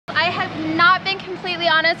have not been completely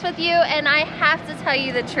honest with you, and I have to tell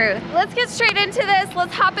you the truth. Let's get straight into this.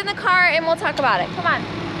 Let's hop in the car and we'll talk about it. Come on.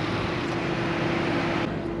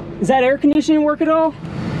 Is that air conditioning work at all?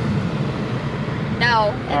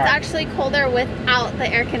 No, it's actually colder without the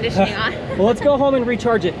air conditioning on. Well, let's go home and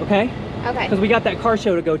recharge it, okay? Okay. Because we got that car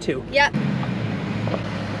show to go to. Yep.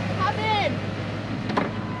 Hop in.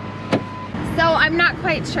 So I'm not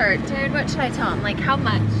quite sure. Jared, what should I tell him? Like how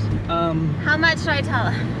much? How much should I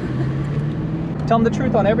tell him? Tell him the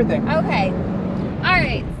truth on everything. Okay. All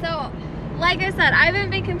right. So, like I said, I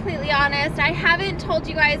haven't been completely honest. I haven't told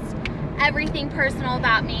you guys everything personal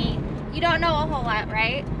about me. You don't know a whole lot,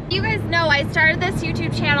 right? You guys know I started this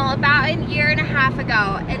YouTube channel about a year and a half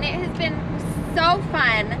ago, and it has been so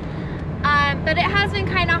fun, but it has been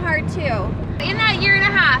kind of hard too. In that year and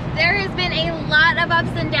a half, there has been a lot of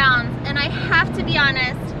ups and downs, and I have to be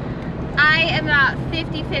honest, I am about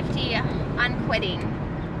 50-50 on quitting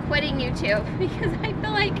YouTube because I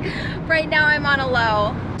feel like right now I'm on a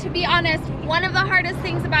low. To be honest, one of the hardest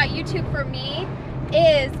things about YouTube for me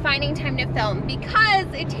is finding time to film because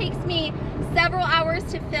it takes me several hours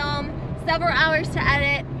to film, several hours to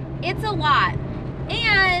edit. It's a lot.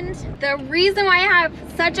 And the reason why I have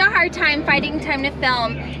such a hard time finding time to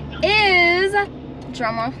film is,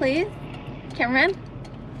 drum roll please, cameraman,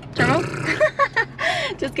 drum roll.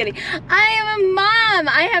 Just kidding. I am a mom.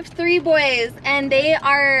 I have 3 boys and they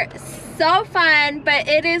are so fun, but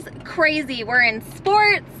it is crazy. We're in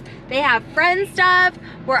sports, they have friend stuff,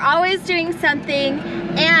 we're always doing something,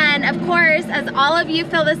 and of course, as all of you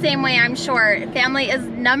feel the same way, I'm sure, family is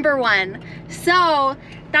 #1. So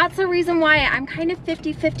that's the reason why I'm kind of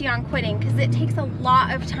 50-50 on quitting, because it takes a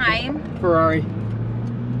lot of time. Ferrari.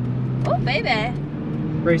 Oh, baby.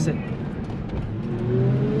 Race it.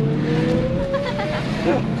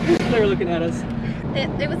 They're looking at us.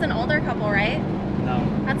 It was an older couple, right? No.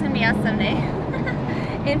 That's gonna be us someday.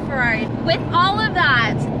 In Ferrari. With all of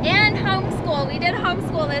that and homeschool, we did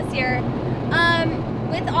homeschool this year.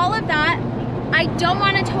 With all of that, I don't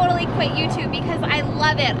want to totally quit YouTube because I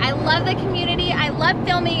love it. I love the community. I love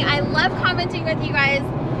filming. I love commenting with you guys.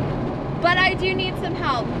 But I do need some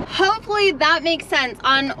help. Hopefully that makes sense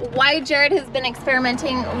on why Jared has been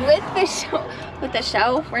experimenting with the show. With the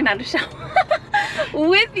show? We're not a show.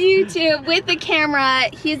 With YouTube, with the camera.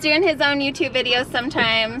 He's doing his own YouTube videos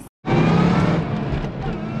sometimes.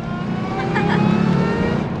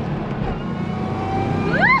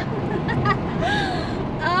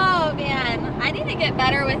 Oh man, I need to get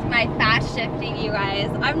better with my fast shifting, you guys.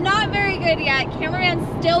 I'm not very good yet.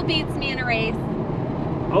 Cameraman still beats me in a race.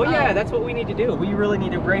 Oh yeah, that's what we need to do. We really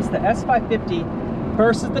need to race the S550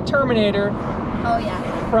 versus the Terminator. Oh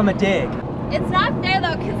yeah. From a dig. It's not fair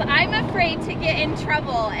though, because I'm afraid to get in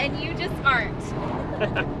trouble and you just aren't.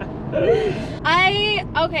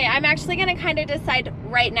 Okay, I'm actually gonna kind of decide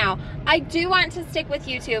right now. I do want to stick with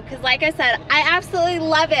YouTube because like I said, I absolutely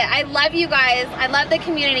love it. I love you guys. I love the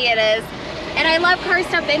community it is. And I love car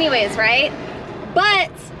stuff anyways, right?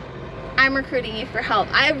 But I'm recruiting you for help.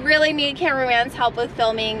 I really need cameraman's help with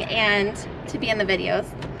filming and to be in the videos.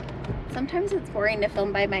 Sometimes it's boring to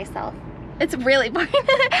film by myself. It's really boring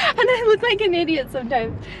and I look like an idiot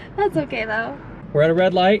sometimes. That's okay though. We're at a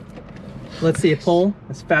red light. Let's see it pull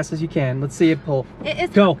as fast as you can. Let's see it pull.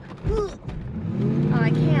 Go. Oh, I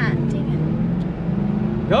can't.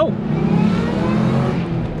 Dang it. Go.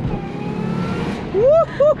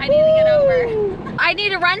 I need to get over. I need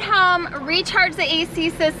to run home, recharge the AC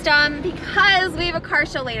system because we have a car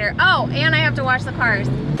show later. Oh, and I have to wash the cars.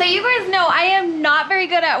 So you guys know I am not very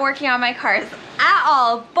good at working on my cars at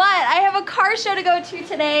all, but I have a car show to go to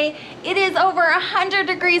today. It is over 100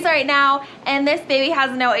 degrees right now, and this baby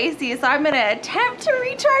has no AC, so I'm gonna attempt to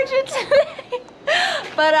recharge it today.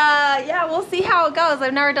 But yeah, we'll see how it goes.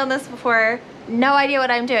 I've never done this before. No idea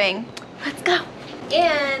what I'm doing. Let's go.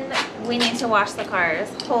 And we need to wash the cars.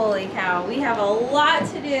 Holy cow, we have a lot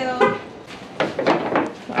to do.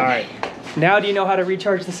 All right, now do you know how to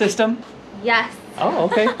recharge the system? Yes. Oh,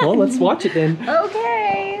 okay, well, let's watch it then.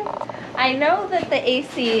 Okay. I know that the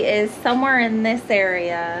AC is somewhere in this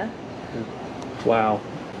area. Wow.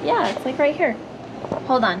 Yeah, it's like right here.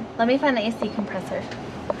 Hold on, let me find the AC compressor.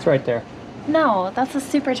 It's right there. No, that's a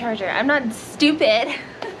supercharger. I'm not stupid.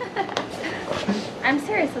 I'm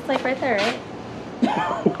serious, it's like right there, right?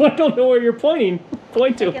 I don't know where you're pointing.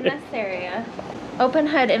 Point to like it. in this area. Open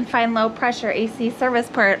hood and find low pressure AC service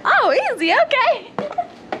port. Oh, easy, okay.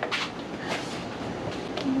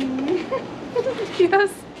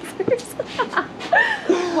 Yes.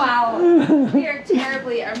 Wow, we are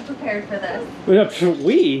terribly unprepared for this.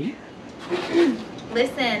 We?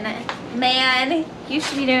 Listen, Man, you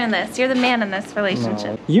should be doing this. You're the man in this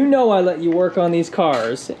relationship. No. You know I let you work on these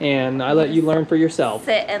cars, and I let you learn for yourself.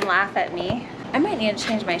 Sit and laugh at me. I might need to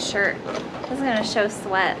change my shirt. This is gonna show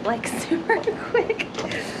sweat like super quick.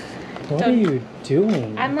 What are you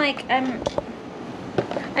doing? I'm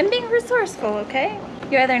being resourceful, okay?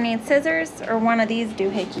 You either need scissors or one of these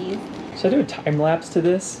doohickeys. Should I do a time lapse to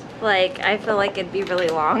this? Like, I feel like it'd be really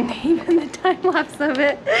long, even the time lapse of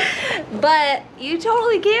it. But you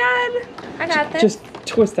totally can. I got this. Just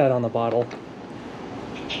twist that on the bottle.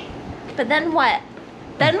 But then what?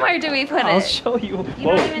 Then where do we put it? I'll show you. You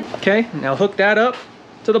don't even... Okay, now hook that up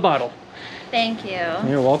to the bottle. Thank you.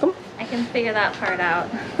 You're welcome. I can figure that part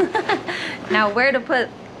out. Now where to put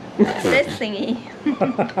this thingy?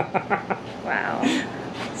 Wow.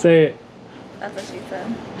 Say it. That's what she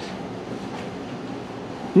said.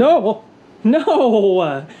 No!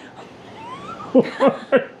 No!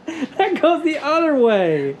 That goes the other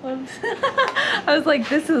way. I was like,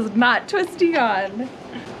 this is not twisting on.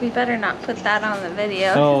 We better not put that on the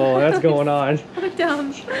video. Oh, that's going on. Put it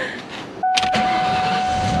down.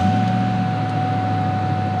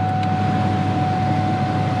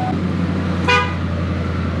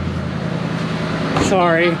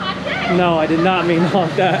 Sorry. No, I did not mean to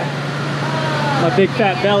honk that. My big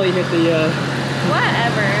fat belly hit the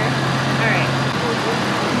Whatever. Alright.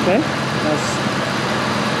 Okay. Let's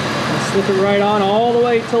slip it right on all the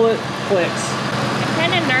way till it clicks. I'm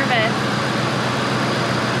kind of nervous.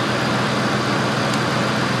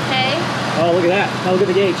 Okay. Oh, look at that. Now look at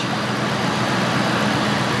the gauge.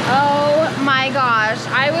 Oh my gosh.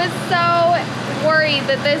 I was so worried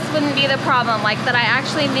that this wouldn't be the problem. Like that I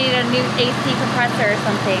actually needed a new AC compressor or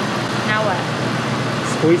something. Now what?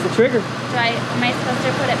 Squeeze the trigger. Am I supposed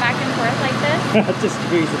to put it back and forth like this? Just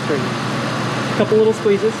squeeze the trigger. A couple little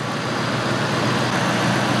squeezes.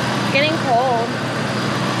 It's getting cold.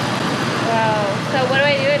 Whoa. So what do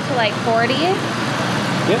I do it to like 40?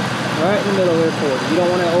 Yep. Right in the middle there, 40. You don't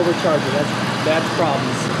want to overcharge it. That's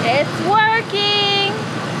problems. It's working.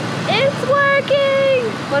 It's working.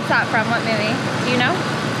 What's that from? What movie? Do you know?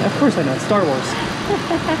 Of course I know. Star Wars.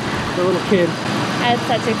 The little kid. I had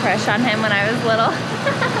such a crush on him when I was little.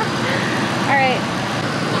 All right.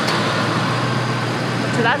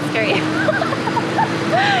 So that's scary.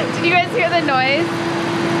 Did you guys hear the noise?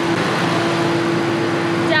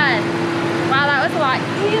 Done. Wow, that was a lot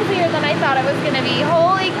easier than I thought it was gonna be.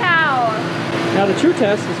 Holy cow. Now the true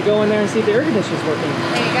test is to go in there and see if the air conditioner's working.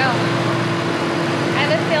 There you go. I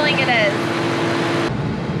have a feeling it is.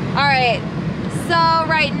 All right. So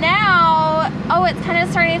right now, oh, it's kind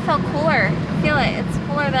of starting to feel cooler. Feel it. It's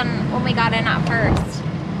cooler than when we got in at first.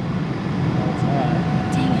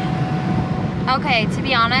 Dang it. Okay, to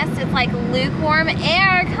be honest, it's like lukewarm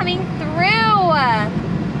air coming through.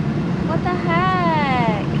 What the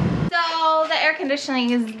heck? So the air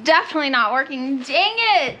conditioning is definitely not working. Dang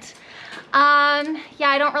it. Yeah,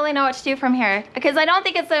 I don't really know what to do from here because I don't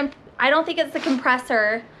think it's the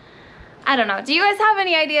compressor. I don't know. Do you guys have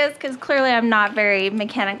any ideas? Because clearly I'm not very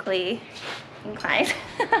mechanically inclined.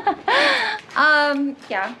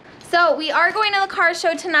 Yeah. So we are going to the car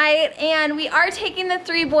show tonight and we are taking the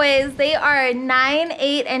 3 boys. They are 9,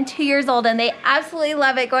 8, and 2 years old and they absolutely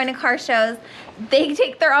love it going to car shows. They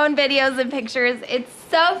take their own videos and pictures. It's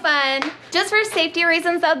so fun. Just for safety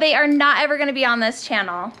reasons though, they are not ever gonna be on this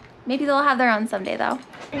channel. Maybe they'll have their own someday though.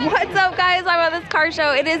 What's up guys? I'm at this car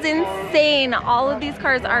show. It is insane. All of these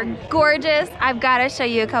cars are gorgeous. I've got to show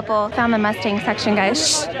you a couple. Found the Mustang section,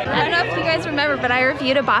 guys. I don't know if you guys remember, but I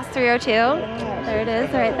reviewed a Boss 302. There it is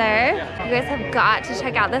right there. You guys have got to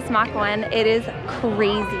check out this Mach 1. It is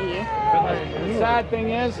crazy. The sad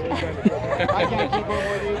thing is, I can't keep up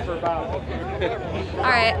with you for about... All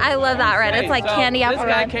right, I love that red. It's like candy apple red.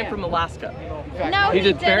 This guy came from Alaska. No, he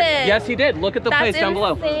didn't. Yes, he did. Look at the place down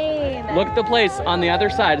below. Look at the place on the other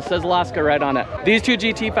side. It says Alaska right on it. These 2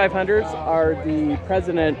 GT500s are the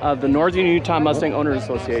president of the Northern Utah Mustang Owners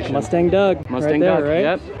Association. Mustang Doug. Mustang right Doug, there,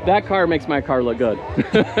 right? Yep. That car makes my car look good.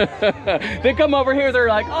 They come over here, they're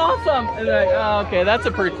like, awesome. And they're like, oh, okay, that's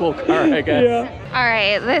a pretty cool car, I guess. Yeah. All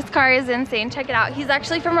right, this car is insane. Check it out. He's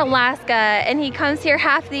actually from Alaska and he comes here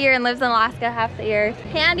half the year and lives in Alaska half the year.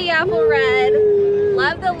 Candy apple red.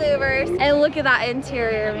 Love the louvers. And look at that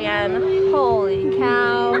interior, man. Holy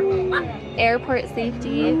cow. Airport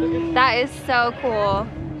safety. That is so cool.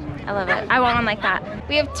 I love it. I want one like that.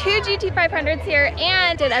 We have 2 GT500s here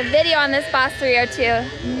and did a video on this Boss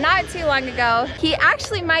 302 not too long ago. He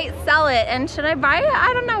actually might sell it, and should I buy it?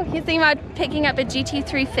 I don't know. He's thinking about picking up a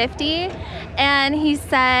GT350 and he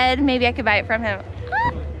said maybe I could buy it from him.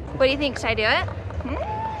 What do you think? Should I do it?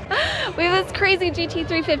 We have this crazy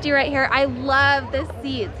GT350 right here. I love the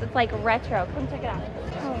seats. It's like retro. Come check it out.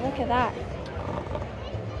 Oh, look at that.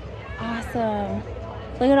 Awesome.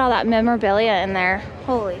 Look at all that memorabilia in there.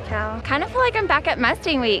 Holy cow. Kind of feel like I'm back at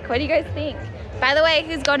Mustang Week. What do you guys think? By the way,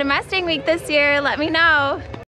 who's going to Mustang Week this year? Let me know.